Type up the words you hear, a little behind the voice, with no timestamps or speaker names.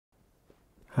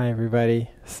Hi everybody,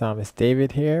 Psalmist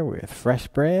David here with Fresh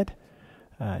Bread,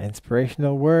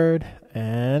 inspirational word,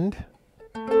 and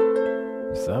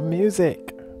some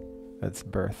music. That's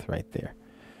birth right there.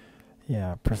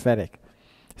 Yeah, prophetic.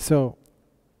 So,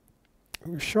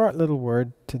 short little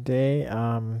word today.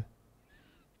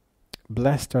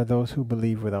 Blessed are those who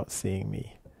believe without seeing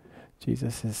me.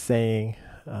 Jesus is saying,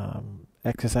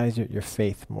 exercise your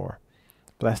faith more.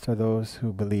 Blessed are those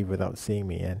who believe without seeing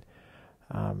me. And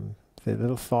the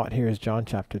little thought here is John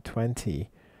chapter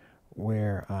 20,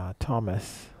 where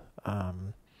Thomas,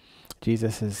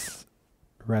 Jesus is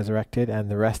resurrected and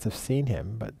the rest have seen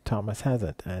him, but Thomas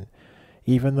hasn't. And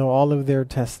even though all of their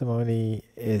testimony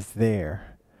is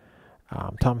there,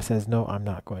 Thomas says, no, I'm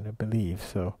not going to believe.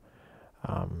 So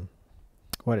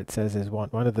what it says is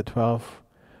one of the 12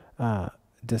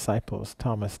 disciples,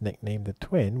 Thomas, nicknamed the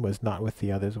twin, was not with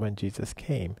the others when Jesus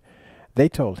came. They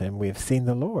told him, we have seen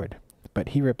the Lord. But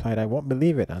he replied, I won't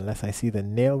believe it unless I see the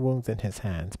nail wounds in his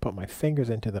hands, put my fingers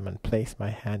into them, and place my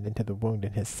hand into the wound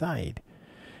in his side.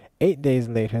 8 days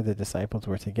later, the disciples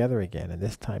were together again, and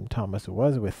this time Thomas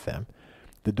was with them.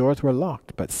 The doors were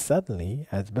locked, but suddenly,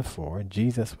 as before,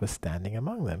 Jesus was standing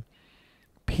among them.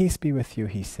 Peace be with you,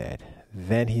 he said.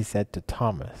 Then he said to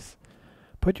Thomas,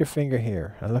 put your finger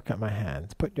here and look at my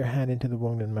hands. Put your hand into the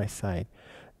wound in my side.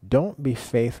 Don't be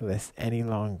faithless any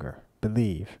longer.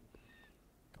 Believe.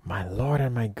 My Lord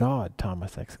and my God,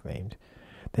 Thomas exclaimed.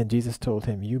 Then Jesus told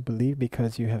him, you believe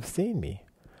because you have seen me.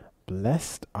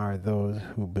 Blessed are those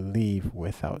who believe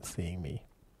without seeing me.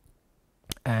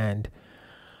 And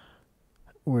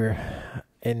we're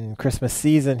in Christmas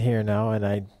season here now,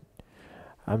 and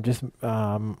I'm just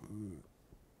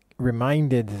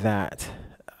reminded that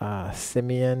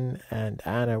Simeon and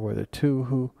Anna were the two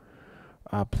who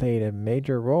played a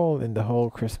major role in the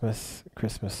whole Christmas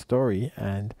story,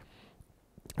 and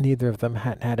neither of them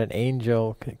had an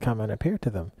angel come and appear to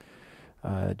them.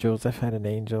 Joseph had an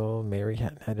angel, Mary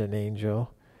had an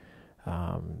angel,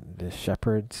 the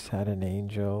shepherds had an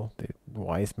angel, the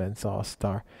wise men saw a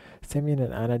star. Simeon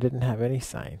and Anna didn't have any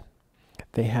sign.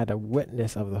 They had a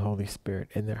witness of the Holy Spirit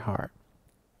in their heart.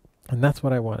 And that's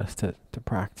what I want us to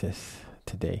practice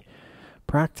today.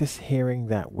 Practice hearing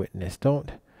that witness.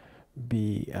 Don't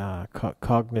be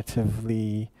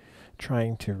cognitively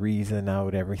trying to reason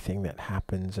out everything that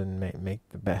happens and make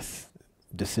the best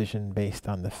decision based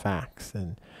on the facts.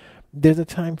 And there's a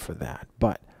time for that.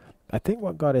 But I think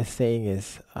what God is saying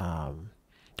is,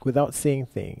 without seeing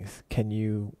things, can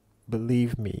you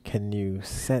believe me? Can you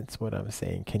sense what I'm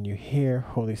saying? Can you hear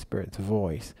Holy Spirit's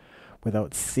voice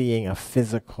without seeing a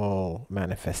physical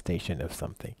manifestation of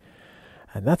something?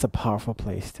 And that's a powerful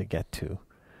place to get to.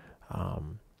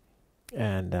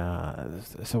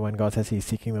 So when God says he's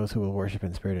seeking those who will worship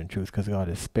in spirit and truth, because God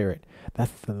is spirit,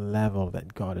 that's the level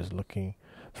that God is looking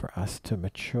for us to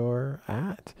mature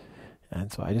at. And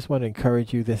so I just want to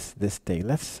encourage you this day.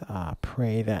 Let's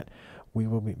pray that we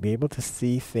will be able to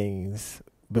see things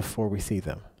before we see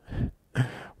them.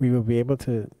 We will be able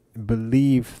to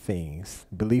believe things,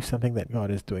 believe something that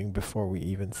God is doing before we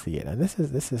even see it. And this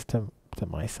is to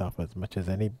myself as much as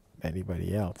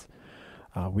anybody else.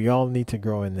 We all need to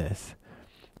grow in this.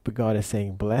 But God is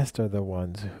saying, blessed are the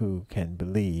ones who can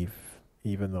believe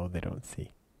even though they don't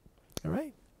see. All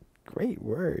right? Great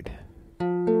word.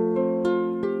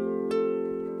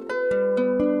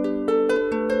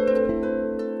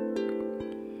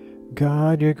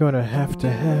 God, you're going to have to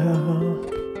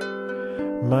help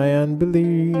my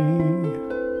unbelief.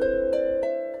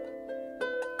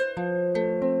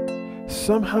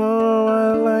 Somehow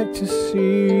I like to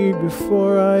see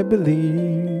before I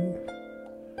believe.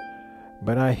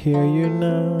 But I hear you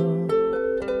now.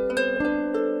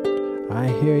 I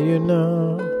hear you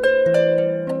now.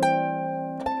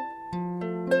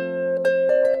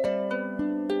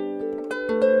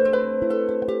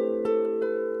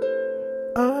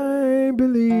 I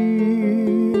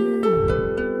believe,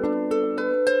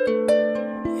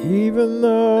 even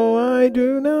though I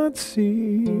do not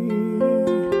see.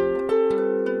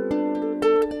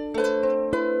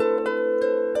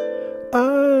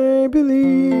 I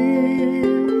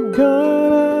believe,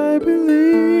 God, I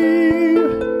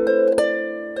believe.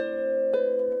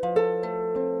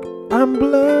 I'm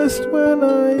blessed when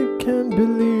I can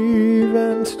believe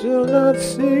and still not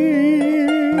see.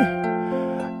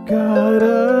 God,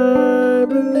 I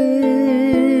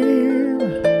believe.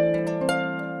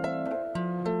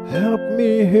 Help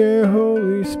me hear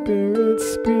Holy Spirit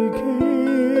speaking.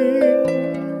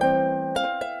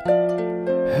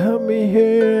 Help me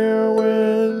hear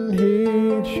when He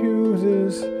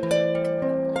chooses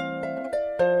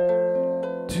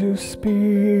to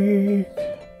speak.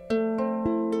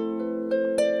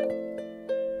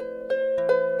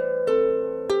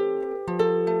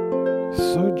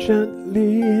 So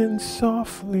gently and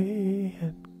softly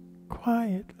and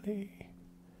quietly,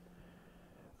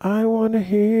 I want to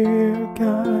hear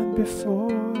God before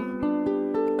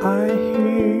I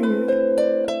hear.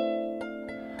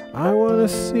 I want to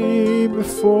see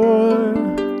before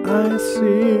I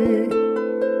see.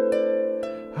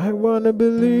 I want to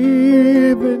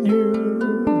believe in you,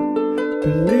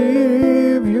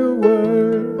 believe your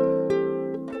word,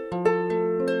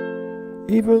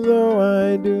 even though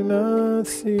I do not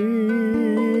see.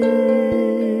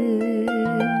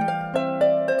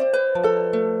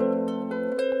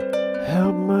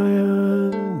 Help my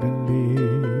unbelief,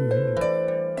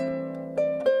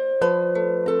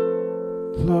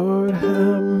 Lord,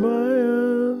 help my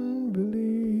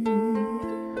unbelief.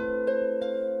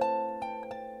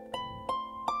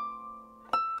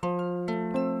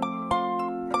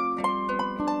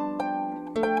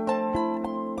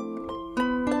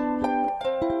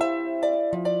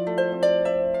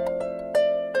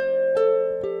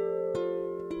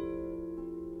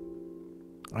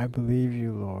 I believe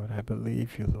you, Lord. I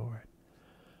believe you, Lord.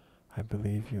 I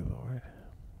believe you, Lord.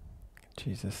 In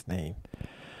Jesus' name.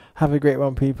 Have a great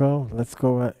one, people. Let's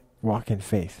go walk in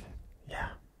faith.